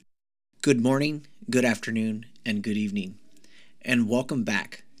Good morning, good afternoon, and good evening, and welcome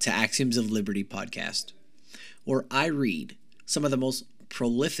back to Axioms of Liberty podcast, where I read some of the most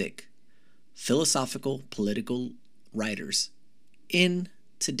prolific philosophical political writers in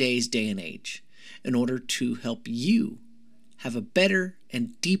today's day and age in order to help you have a better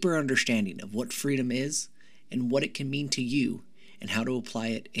and deeper understanding of what freedom is and what it can mean to you and how to apply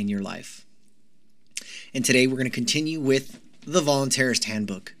it in your life. And today we're going to continue with the Voluntarist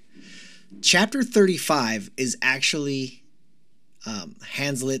Handbook. Chapter 35 is actually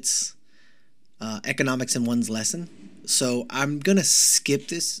Hazlitt's Economics in One's Lesson. So I'm going to skip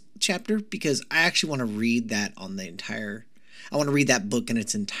this chapter because I actually want to read that I want to read that book in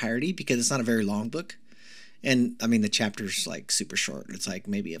its entirety because it's not a very long book. And I mean, the chapter's like super short. It's like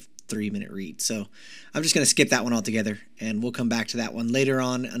maybe a 3-minute read. So I'm just going to skip that one altogether and we'll come back to that one later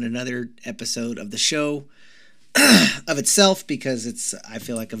on another episode of the show. Of itself, because I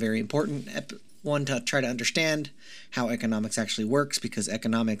feel like a very important one to try to understand how economics actually works, because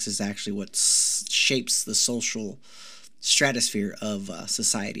economics is actually what shapes the social stratosphere of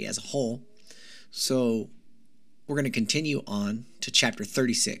society as a whole. So we're going to continue on to chapter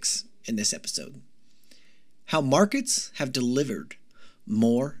 36 in this episode. How Markets Have Delivered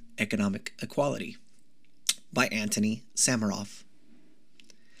More Economic Equality by Antony Sammeroff.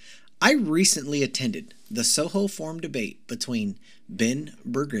 I recently attended the Soho Forum debate between Ben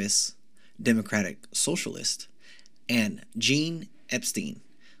Burgess, Democratic Socialist, and Gene Epstein,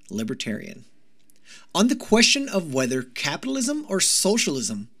 Libertarian, on the question of whether capitalism or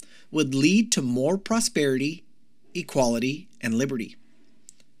socialism would lead to more prosperity, equality, and liberty.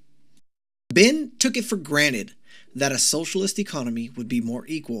 Ben took it for granted that a socialist economy would be more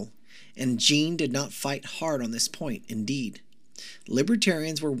equal, and Gene did not fight hard on this point. Indeed,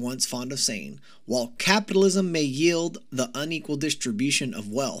 libertarians were once fond of saying, while capitalism may yield the unequal distribution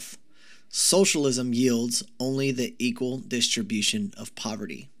of wealth, socialism yields only the equal distribution of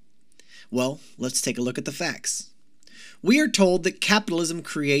poverty. Well, let's take a look at the facts. We are told that capitalism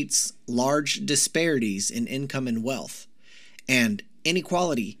creates large disparities in income and wealth, and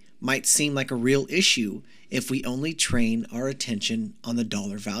inequality might seem like a real issue if we only train our attention on the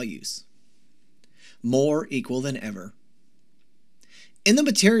dollar values. More equal than ever. In the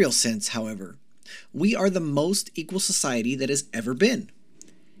material sense, however, we are the most equal society that has ever been.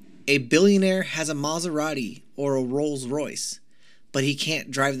 A billionaire has a Maserati or a Rolls Royce, but he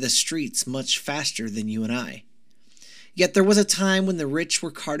can't drive the streets much faster than you and I. Yet there was a time when the rich were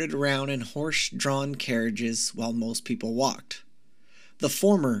carted around in horse-drawn carriages while most people walked. The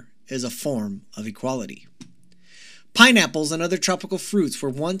former is a form of equality. Pineapples and other tropical fruits were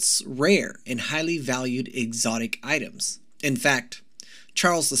once rare and highly valued exotic items. In fact,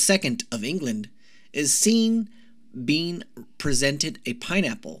 Charles II of England is seen being presented a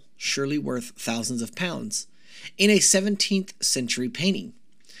pineapple, surely worth thousands of pounds, in a 17th century painting.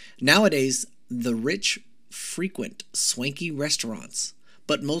 Nowadays, the rich frequent swanky restaurants,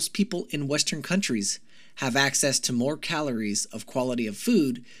 but most people in Western countries have access to more calories of quality of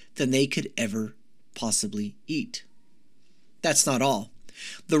food than they could ever possibly eat. That's not all.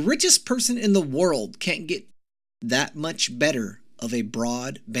 The richest person in the world can't get that much better of a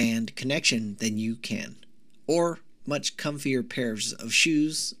broadband connection than you can, or much comfier pairs of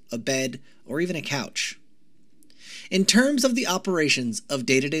shoes, a bed, or even a couch. In terms of the operations of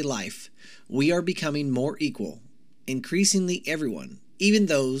day-to-day life, we are becoming more equal. Increasingly everyone, even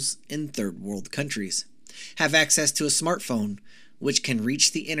those in third world countries, have access to a smartphone which can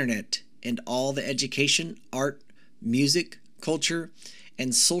reach the internet and all the education, art, music, culture,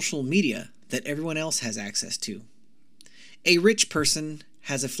 and social media that everyone else has access to. A rich person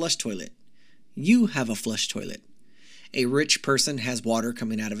has a flush toilet. You have a flush toilet. A rich person has water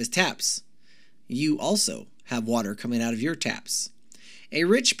coming out of his taps. You also have water coming out of your taps. A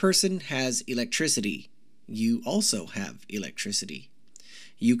rich person has electricity. You also have electricity.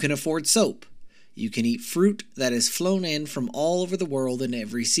 You can afford soap. You can eat fruit that is flown in from all over the world in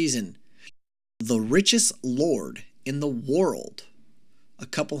every season. The richest lord in the world a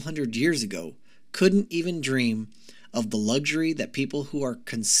couple hundred years ago couldn't even dream of the luxury that people who are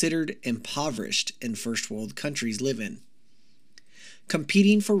considered impoverished in first world countries live in,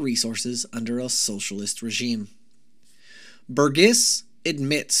 competing for resources under a socialist regime. Burgess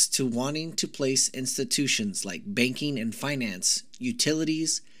admits to wanting to place institutions like banking and finance,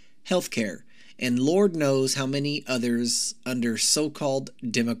 utilities, healthcare, and Lord knows how many others under so-called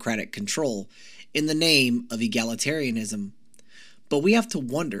democratic control in the name of egalitarianism. But we have to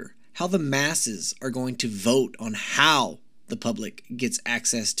wonder how the masses are going to vote on how the public gets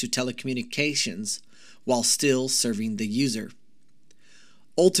access to telecommunications while still serving the user.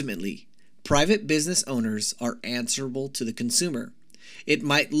 Ultimately, Private business owners are answerable to the consumer. It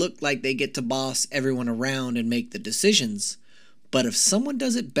might look like they get to boss everyone around and make the decisions, but if someone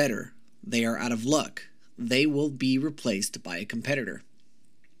does it better, they are out of luck. They will be replaced by a competitor.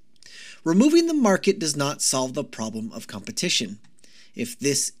 Removing the market does not solve the problem of competition, if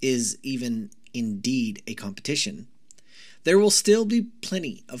this is even indeed a competition. There will still be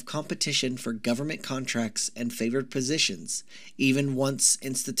plenty of competition for government contracts and favored positions, even once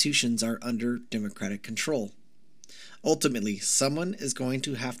institutions are under democratic control. Ultimately, someone is going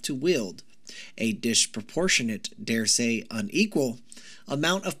to have to wield a disproportionate, dare say unequal,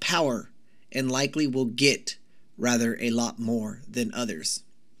 amount of power and likely will get rather a lot more than others.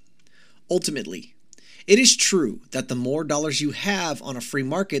 Ultimately, it is true that the more dollars you have on a free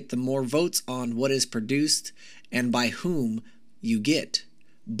market, the more votes on what is produced and by whom you get.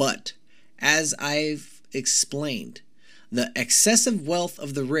 But, as I've explained, the excessive wealth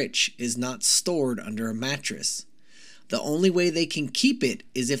of the rich is not stored under a mattress. The only way they can keep it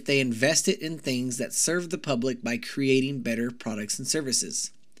is if they invest it in things that serve the public by creating better products and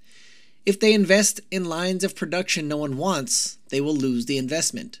services. If they invest in lines of production no one wants, they will lose the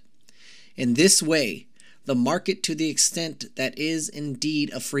investment. In this way, the market, to the extent that is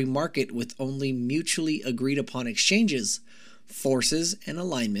indeed a free market with only mutually agreed upon exchanges, forces an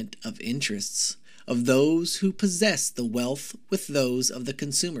alignment of interests of those who possess the wealth with those of the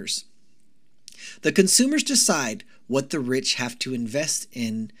consumers. The consumers decide what the rich have to invest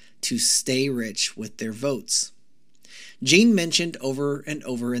in to stay rich with their votes. Gene mentioned over and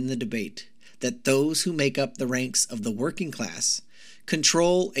over in the debate that those who make up the ranks of the working class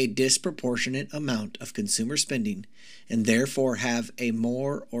control a disproportionate amount of consumer spending and therefore have a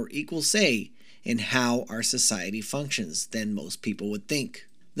more or equal say in how our society functions than most people would think.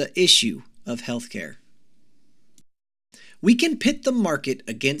 The issue of healthcare. We can pit the market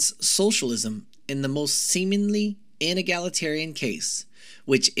against socialism in the most seemingly inegalitarian case,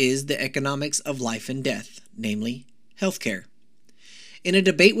 which is the economics of life and death, namely healthcare. In a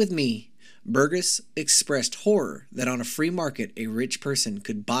debate with me, Burgess expressed horror that on a free market a rich person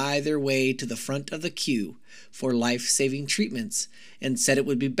could buy their way to the front of the queue for life-saving treatments and said it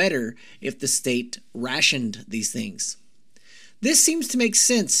would be better if the state rationed these things. This seems to make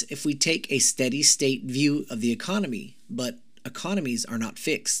sense if we take a steady state view of the economy, but economies are not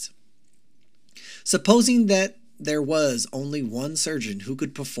fixed. Supposing that there was only one surgeon who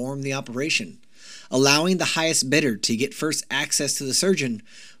could perform the operation, allowing the highest bidder to get first access to the surgeon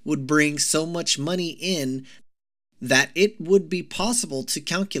would bring so much money in that it would be possible to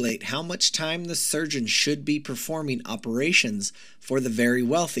calculate how much time the surgeon should be performing operations for the very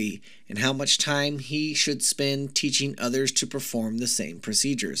wealthy and how much time he should spend teaching others to perform the same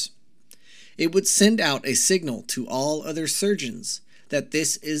procedures. It would send out a signal to all other surgeons that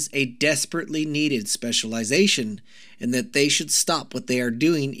this is a desperately needed specialization and that they should stop what they are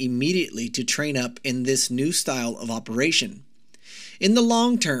doing immediately to train up in this new style of operation. In the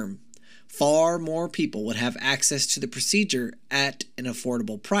long term, far more people would have access to the procedure at an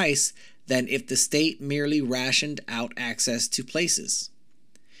affordable price than if the state merely rationed out access to places.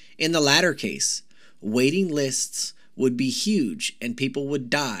 In the latter case, waiting lists would be huge and people would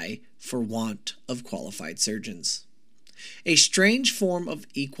die for want of qualified surgeons. A strange form of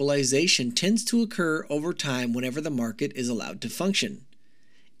equalization tends to occur over time whenever the market is allowed to function.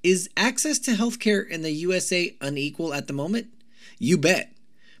 Is access to healthcare in the USA unequal at the moment? You bet,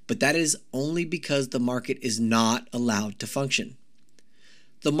 but that is only because the market is not allowed to function.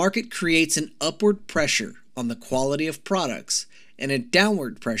 The market creates an upward pressure on the quality of products and a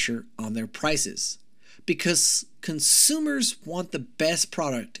downward pressure on their prices because consumers want the best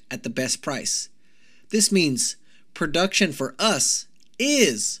product at the best price. This means production for us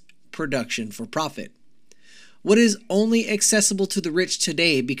is production for profit. What is only accessible to the rich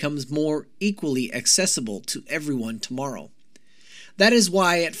today becomes more equally accessible to everyone tomorrow. That is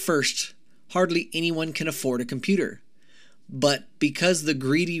why at first hardly anyone can afford a computer. But because the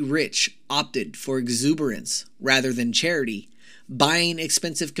greedy rich opted for exuberance rather than charity, buying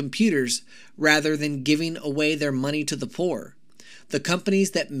expensive computers rather than giving away their money to the poor, the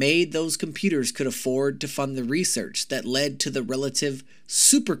companies that made those computers could afford to fund the research that led to the relative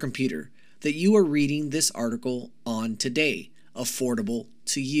supercomputer that you are reading this article on today, affordable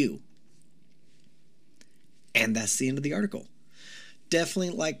to you. And that's the end of the article. Definitely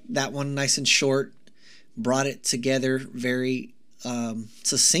like that one, nice and short, brought it together very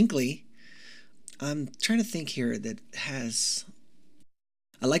succinctly. I'm trying to think here that has...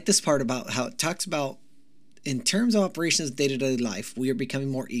 I like this part about how it talks about In terms of operations of day-to-day life, we are becoming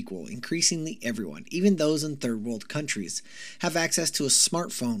more equal. Increasingly, everyone, even those in third world countries, have access to a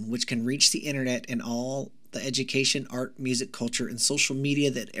smartphone which can reach the internet and all the education, art, music, culture, and social media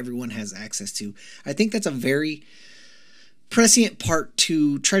that everyone has access to. I think that's a very prescient part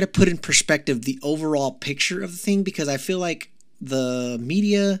to try to put in perspective the overall picture of the thing, because I feel like the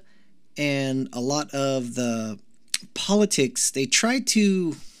media and a lot of the politics, they try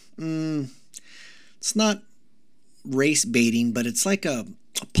to, it's not race baiting, but it's like a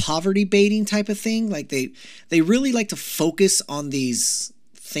poverty baiting type of thing. Like they really like to focus on these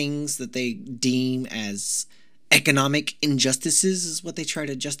things that they deem as economic injustices, is what they try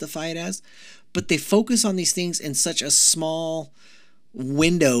to justify it as. But they focus on these things in such a small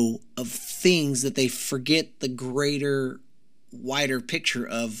window of things that they forget the greater, wider picture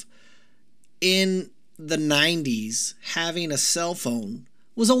of, in the 90s, having a cell phone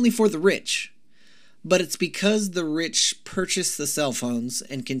was only for the rich. But it's because the rich purchased the cell phones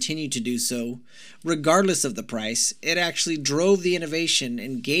and continue to do so, regardless of the price, it actually drove the innovation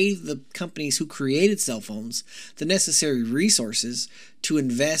and gave the companies who created cell phones the necessary resources to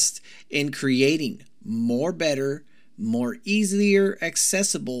invest in creating more better, more easier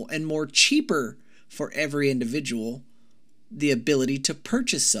accessible, and more cheaper for every individual the ability to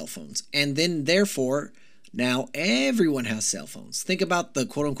purchase cell phones. And then, therefore, now everyone has cell phones. Think about the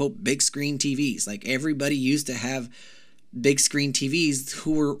quote-unquote big screen TVs. Like, everybody used to have big screen TVs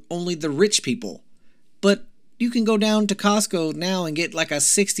who were only the rich people. But you can go down to Costco now and get like a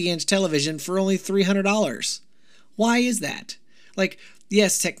 60-inch television for only $300. Why is that? Like,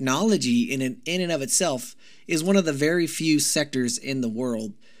 yes, technology in and of itself is one of the very few sectors in the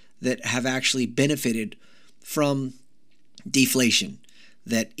world that have actually benefited from deflation.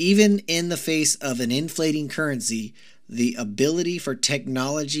 That even in the face of an inflating currency, the ability for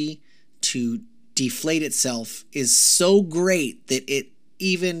technology to deflate itself is so great that it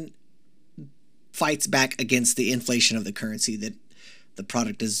even fights back against the inflation of the currency that the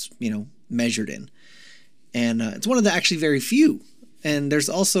product is, measured in. And it's one of the actually very few. And there's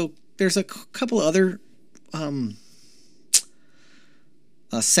a couple other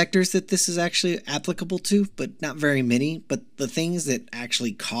sectors that this is actually applicable to, but not very many. But the things that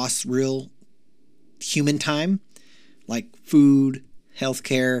actually cost real human time, like food,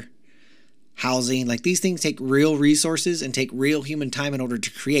 healthcare, housing, like these things take real resources and take real human time in order to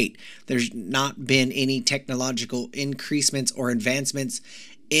create. There's not been any technological increasements or advancements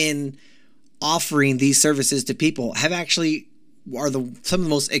in offering these services to people. Have actually are some of the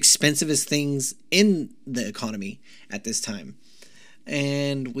most expensivest things in the economy at this time.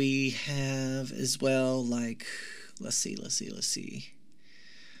 And we have as well, like, let's see.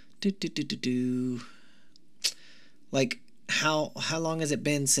 Like, how long has it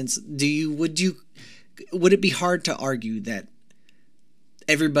been since, would it be hard to argue that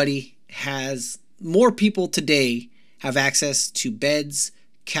more people today have access to beds,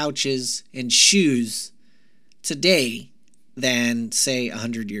 couches, and shoes today than, say,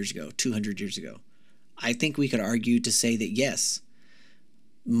 100 years ago, 200 years ago? I think we could argue to say that, yes,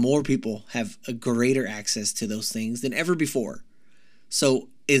 more people have a greater access to those things than ever before. So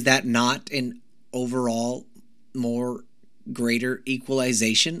is that not an overall more greater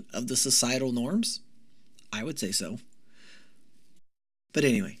equalization of the societal norms? I would say so. But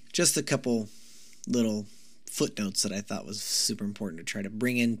anyway, just a couple little footnotes that I thought was super important to try to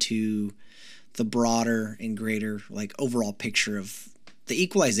bring into the broader and greater, like, overall picture of the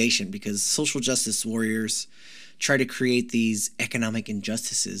equalization, because social justice warriors try to create these economic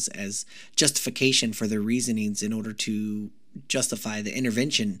injustices as justification for their reasonings in order to justify the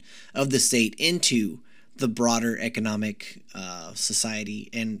intervention of the state into the broader economic society.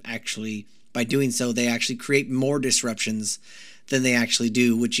 And actually, by doing so, they actually create more disruptions than they actually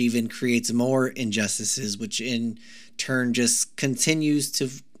do, which even creates more injustices, which in turn just continues to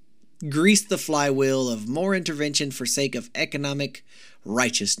grease the flywheel of more intervention for sake of economic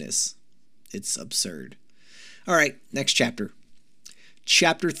righteousness. It's absurd. All right, next chapter.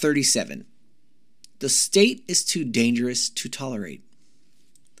 Chapter 37. The state is too dangerous to tolerate.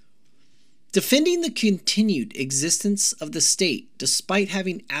 Defending the continued existence of the state despite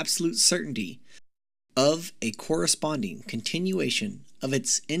having absolute certainty of a corresponding continuation of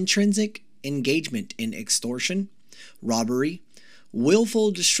its intrinsic engagement in extortion, robbery,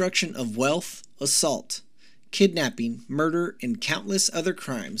 willful destruction of wealth, assault, kidnapping, murder, and countless other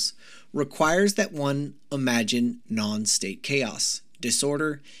crimes requires that one imagine non-state chaos,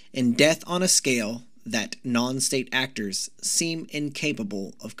 disorder, and death on a scale that non-state actors seem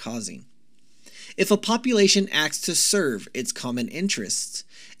incapable of causing. If a population acts to serve its common interests,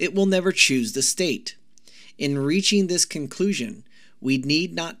 it will never choose the state. In reaching this conclusion, we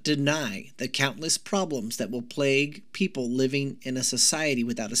need not deny the countless problems that will plague people living in a society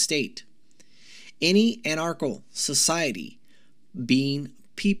without a state. Any anarchical society being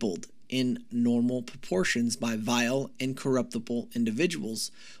peopled in normal proportions by vile and corruptible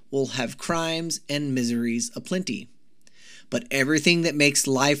individuals will have crimes and miseries aplenty. But everything that makes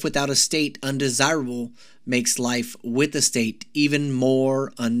life without a state undesirable makes life with a state even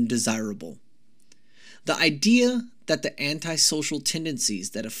more undesirable. The idea that the antisocial tendencies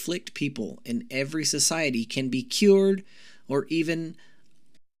that afflict people in every society can be cured or even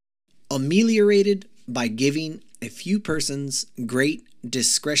ameliorated by giving a few persons great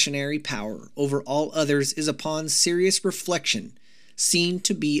discretionary power over all others is, upon serious reflection, seen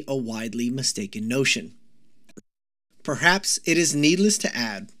to be a widely mistaken notion. Perhaps it is needless to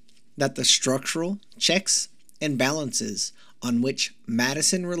add that the structural checks and balances on which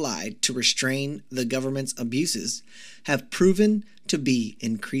Madison relied to restrain the government's abuses have proven to be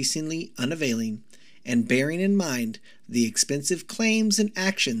increasingly unavailing, and bearing in mind the expensive claims and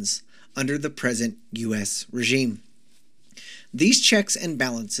actions under the present U.S. regime. These checks and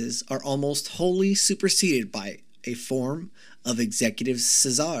balances are almost wholly superseded by a form of executive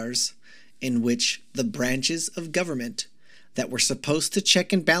scissors in which the branches of government that were supposed to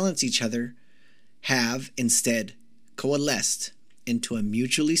check and balance each other have instead coalesced into a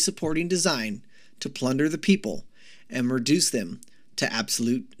mutually supporting design to plunder the people and reduce them to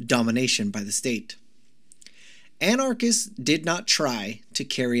absolute domination by the state. Anarchists did not try to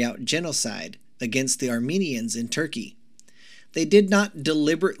carry out genocide against the Armenians in Turkey. They did not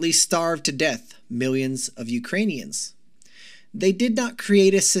deliberately starve to death millions of Ukrainians. They did not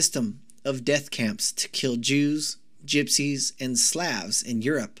create a system of death camps to kill Jews, Gypsies, and Slavs in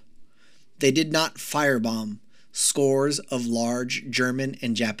Europe. They did not firebomb scores of large German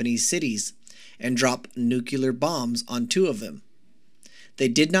and Japanese cities and drop nuclear bombs on 2 of them. They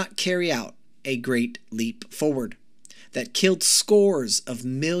did not carry out a great leap forward that killed scores of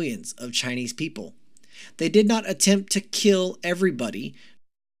millions of Chinese people. They did not attempt to kill everybody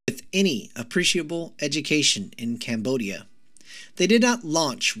with any appreciable education in Cambodia. They did not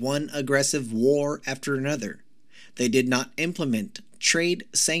launch one aggressive war after another. They did not implement trade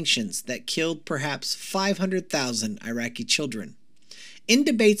sanctions that killed perhaps 500,000 Iraqi children. In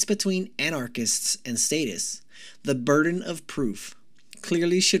debates between anarchists and statists, the burden of proof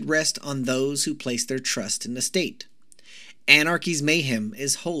clearly should rest on those who place their trust in the state. Anarchy's mayhem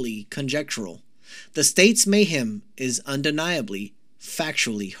is wholly conjectural. The state's mayhem is undeniably,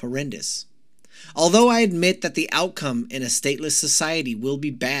 factually horrendous. Although I admit that the outcome in a stateless society will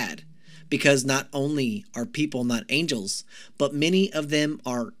be bad, because not only are people not angels, but many of them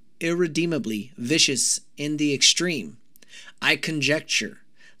are irredeemably vicious in the extreme, I conjecture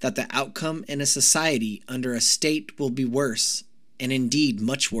that the outcome in a society under a state will be worse, and indeed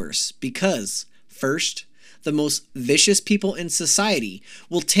much worse, because, first, the most vicious people in society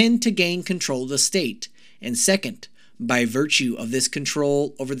will tend to gain control of the state, and second, by virtue of this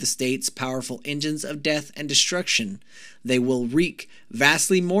control over the state's powerful engines of death and destruction, they will wreak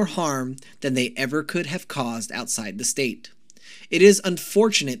vastly more harm than they ever could have caused outside the state. It is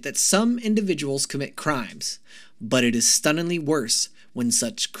unfortunate that some individuals commit crimes, but it is stunningly worse when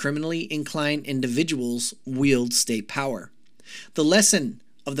such criminally inclined individuals wield state power. The lesson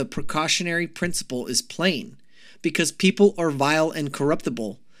of the precautionary principle is plain. Because people are vile and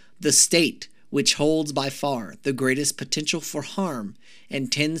corruptible, the state, which holds by far the greatest potential for harm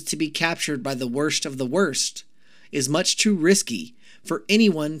and tends to be captured by the worst of the worst, is much too risky for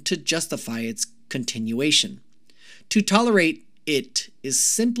anyone to justify its continuation. To tolerate it is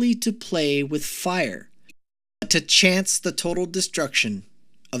simply to play with fire, to chance the total destruction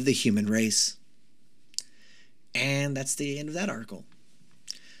of the human race. And that's the end of that article.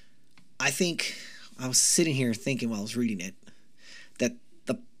 I was sitting here thinking while I was reading it that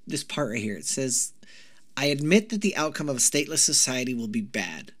this part right here, it says, I admit that the outcome of a stateless society will be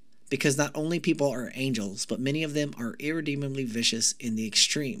bad, because not only people are angels, but many of them are irredeemably vicious in the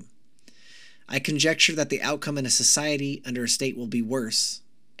extreme. I conjecture that the outcome in a society under a state will be worse,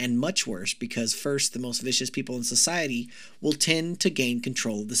 and much worse, because first, the most vicious people in society will tend to gain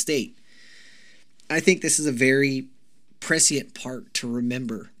control of the state. I think this is a very prescient part to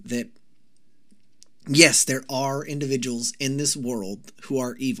remember, that yes, there are individuals in this world who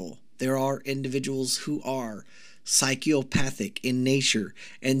are evil. There are individuals who are psychopathic in nature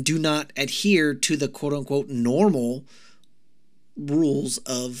and do not adhere to the quote-unquote normal rules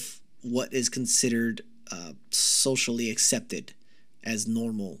of what is considered socially accepted as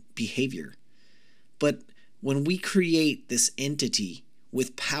normal behavior. But when we create this entity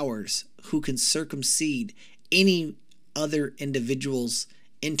with powers who can circumvent any other individual's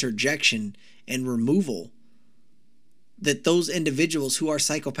interjection and removal, that those individuals who are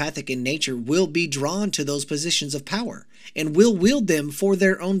psychopathic in nature will be drawn to those positions of power and will wield them for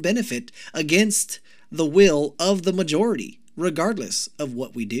their own benefit against the will of the majority, regardless of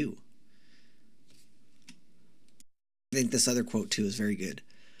what we do. I think this other quote too is very good.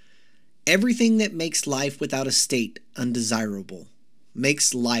 Everything that makes life without a state undesirable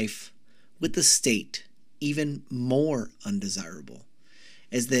makes life with a state even more undesirable.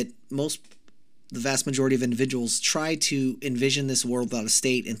 Is that the vast majority of individuals try to envision this world without a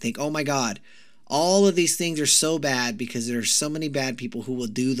state and think, oh my God, all of these things are so bad because there are so many bad people who will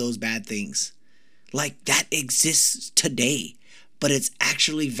do those bad things. Like, that exists today, but it's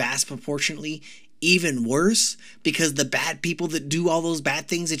actually vast proportionately even worse because the bad people that do all those bad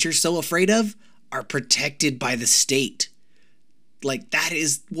things that you're so afraid of are protected by the state. Like, that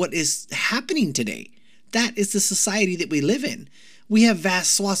is what is happening today. That is the society that we live in. We have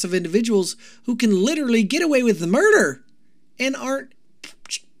vast swaths of individuals who can literally get away with murder and aren't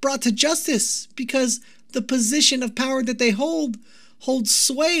brought to justice because the position of power that they hold holds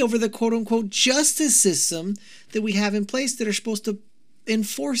sway over the quote-unquote justice system that we have in place that are supposed to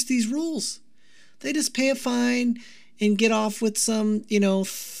enforce these rules. They just pay a fine and get off with some,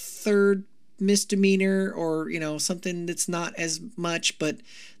 third misdemeanor or, something that's not as much, but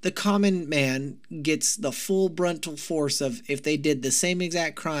the common man gets the full frontal force of if they did the same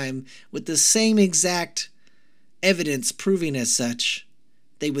exact crime with the same exact evidence proving as such,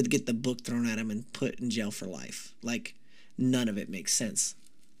 they would get the book thrown at them and put in jail for life. Like, none of it makes sense.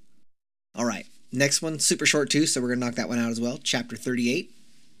 All right, next one, super short too, so we're going to knock that one out as well. Chapter 38.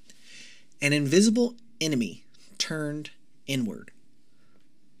 An invisible enemy turned inward.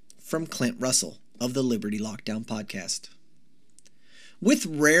 From Clint Russell of the Liberty Lockdown podcast. With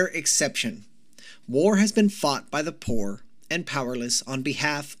rare exception, war has been fought by the poor and powerless on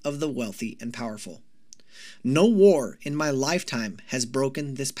behalf of the wealthy and powerful. No war in my lifetime has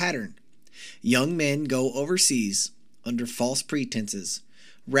broken this pattern. Young men go overseas under false pretenses,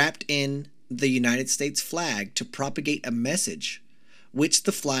 wrapped in the United States flag to propagate a message which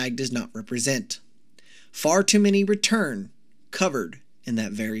the flag does not represent. Far too many return covered in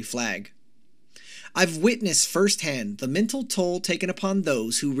that very flag. I've witnessed firsthand the mental toll taken upon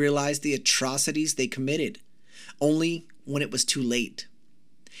those who realized the atrocities they committed, only when it was too late.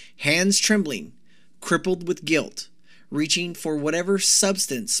 Hands trembling, crippled with guilt, reaching for whatever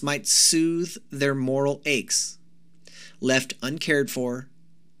substance might soothe their moral aches, left uncared for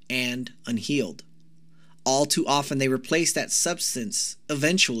and unhealed. All too often they replace that substance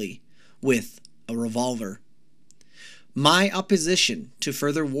eventually with a revolver. My opposition to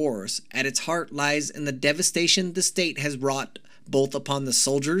further wars at its heart lies in the devastation the state has wrought both upon the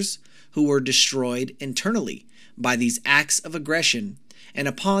soldiers who were destroyed internally by these acts of aggression and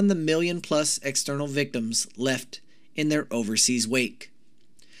upon the million-plus external victims left in their overseas wake.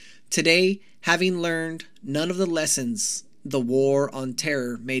 Today, having learned none of the lessons the war on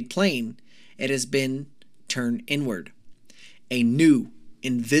terror made plain, it has been turned inward. A new,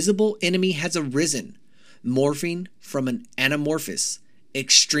 invisible enemy has arisen, morphing from an anamorphous,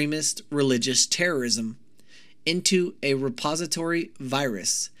 extremist religious terrorism into a repository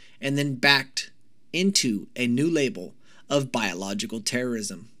virus and then backed into a new label of biological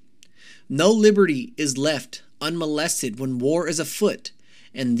terrorism. No liberty is left unmolested when war is afoot,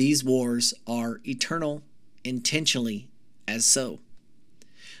 and these wars are eternal, intentionally as so.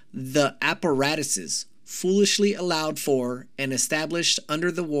 The apparatuses foolishly allowed for and established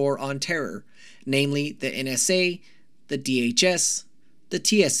under the war on terror, namely the NSA, the DHS, the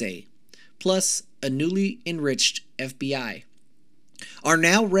TSA, plus a newly enriched FBI, are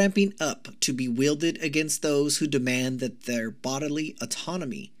now ramping up to be wielded against those who demand that their bodily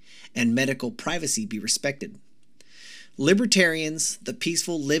autonomy and medical privacy be respected. Libertarians, the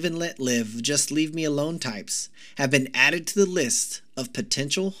peaceful live and let live, just leave me alone types, have been added to the list of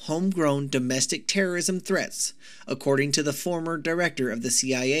potential homegrown domestic terrorism threats, according to the former director of the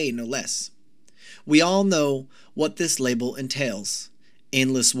CIA, no less. We all know what this label entails: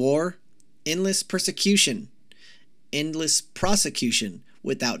 endless war, endless persecution, endless prosecution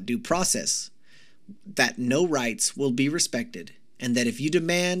without due process, that no rights will be respected, and that if you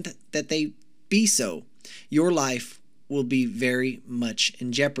demand that they be so, your life will be very much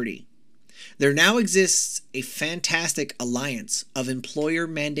in jeopardy. There now exists a fantastic alliance of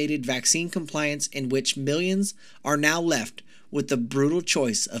employer-mandated vaccine compliance in which millions are now left with the brutal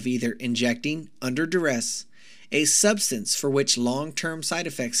choice of either injecting, under duress, a substance for which long-term side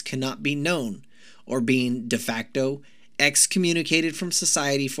effects cannot be known, or being de facto excommunicated from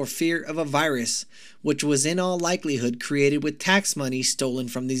society for fear of a virus, which was in all likelihood created with tax money stolen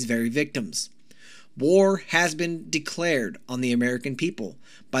from these very victims. War has been declared on the American people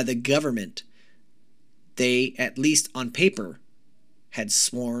by the government they, at least on paper, had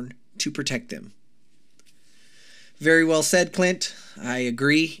sworn to protect them. Very well said, Clint. I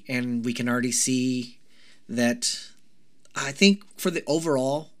agree, and we can already see that I think for the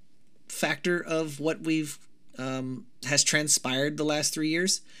overall factor of what we've has transpired the last 3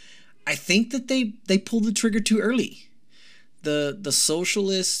 years, I think that they pulled the trigger too early. The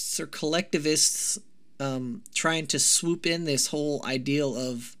socialists or collectivists trying to swoop in this whole ideal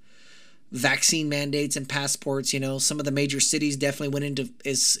of vaccine mandates and passports. Some of the major cities definitely went into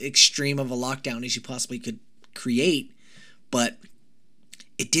as extreme of a lockdown as you possibly could create, but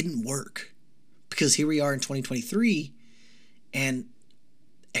it didn't work because here we are in 2023 and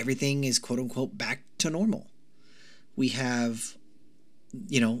everything is quote unquote back to normal. We have,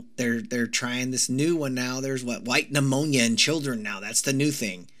 they're trying this new one now. There's white pneumonia in children now. That's the new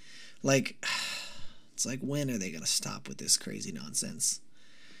thing. It's like, when are they going to stop with this crazy nonsense?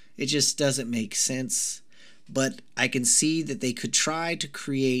 It just doesn't make sense. But I can see that they could try to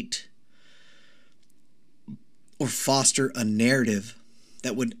create or foster a narrative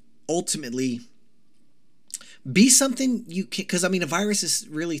that would ultimately be something you can't, because a virus is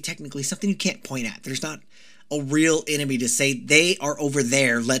really technically something you can't point at. There's not a real enemy to say they are over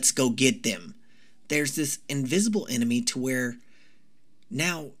there, let's go get them. There's this invisible enemy to where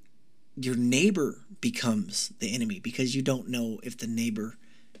now your neighbor becomes the enemy because you don't know if the neighbor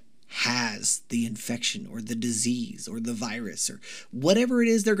has the infection or the disease or the virus or whatever it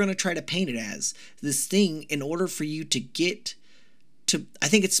is they're going to try to paint it as. This thing, in order for you to get to, I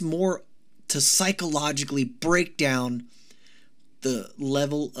think it's more to psychologically break down the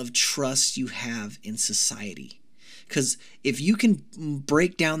level of trust you have in society. Because if you can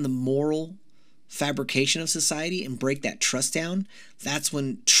break down the moral fabrication of society and break that trust down, that's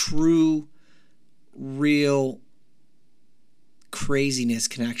when true, real craziness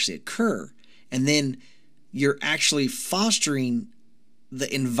can actually occur. And then you're actually fostering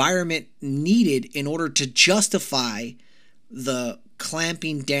the environment needed in order to justify the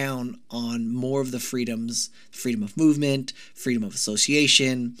clamping down on more of the freedoms, freedom of movement, freedom of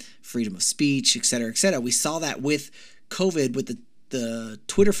association, freedom of speech, etc., etc. We saw that with COVID, with the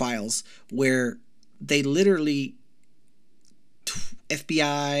Twitter files, where they literally,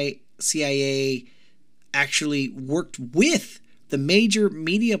 FBI, CIA, actually worked with the major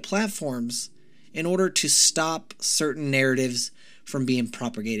media platforms in order to stop certain narratives from being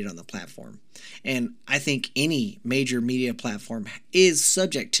propagated on the platform. And I think any major media platform is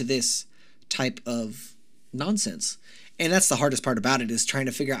subject to this type of nonsense. And that's the hardest part about it, is trying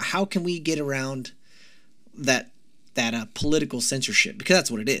to figure out how can we get around that political censorship, because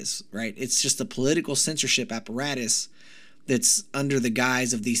that's what it is, right? It's just a political censorship apparatus that's under the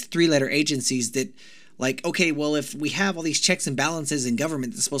guise of these three-letter agencies that, okay, well, if we have all these checks and balances in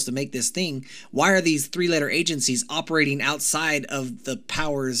government that's supposed to make this thing, why are these three-letter agencies operating outside of the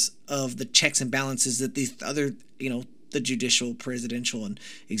powers of the checks and balances that these other, the judicial, presidential, and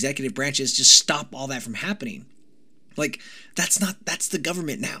executive branches just stop all that from happening? That's the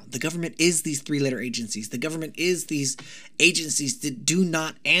government now. The government is these three-letter agencies. The government is these agencies that do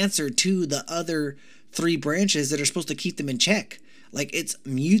not answer to the other three branches that are supposed to keep them in check. It's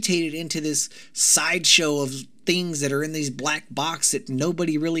mutated into this sideshow of things that are in these black box that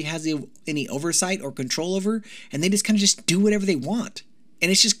nobody really has any oversight or control over, and they just kind of just do whatever they want. And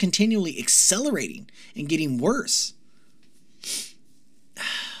it's just continually accelerating and getting worse.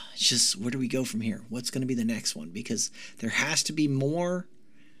 It's just, where do we go from here? What's going to be the next one? Because there has to be more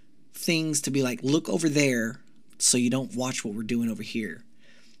things to be look over there so you don't watch what we're doing over here.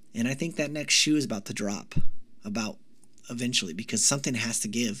 And I think that next shoe is about to drop eventually, because something has to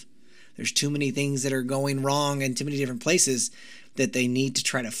give. There's too many things that are going wrong in too many different places that they need to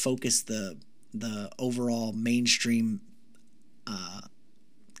try to focus the overall mainstream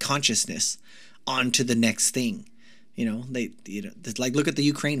consciousness onto the next thing. Look at the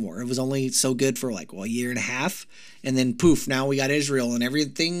Ukraine war. It was only so good for a year and a half, and then poof, now we got Israel, and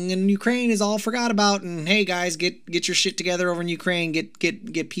everything in Ukraine is all forgot about. And hey guys, get your shit together over in Ukraine,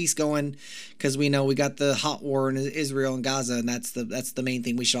 get peace going, because we know we got the hot war in Israel and Gaza, and that's the main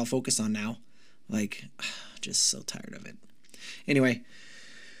thing we should all focus on now. Just so tired of it. Anyway,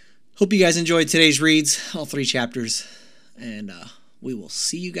 hope you guys enjoyed today's reads, all 3 chapters, and we will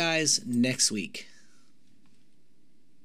see you guys next week.